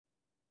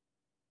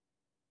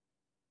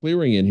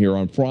Clearing in here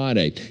on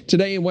Friday.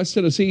 Today in West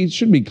Tennessee, it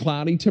should be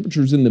cloudy.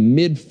 Temperatures in the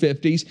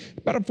mid-50s.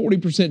 About a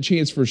 40%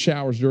 chance for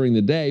showers during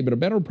the day, but a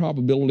better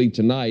probability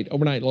tonight.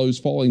 Overnight lows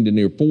falling to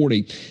near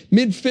 40.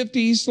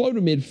 Mid-50s, low to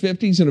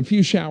mid-50s, and a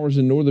few showers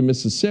in northern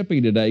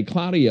Mississippi today.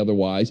 Cloudy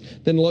otherwise.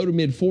 Then low to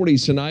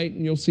mid-40s tonight,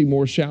 and you'll see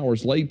more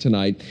showers late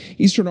tonight.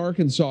 Eastern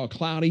Arkansas,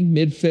 cloudy,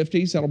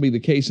 mid-50s. That'll be the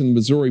case in the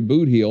Missouri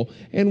Boot Heel,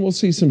 and we'll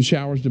see some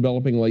showers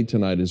developing late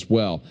tonight as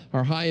well.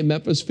 Our high in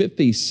Memphis,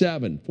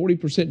 57.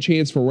 40%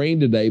 chance for rain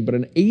today, but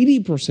an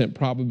 80%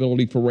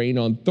 probability for rain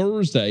on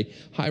Thursday.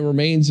 High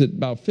remains at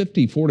about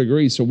 54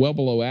 degrees, so well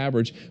below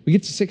average. We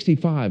get to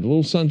 65, a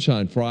little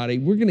sunshine Friday.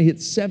 We're going to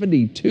hit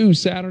 72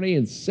 Saturday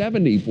and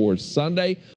 74 Sunday.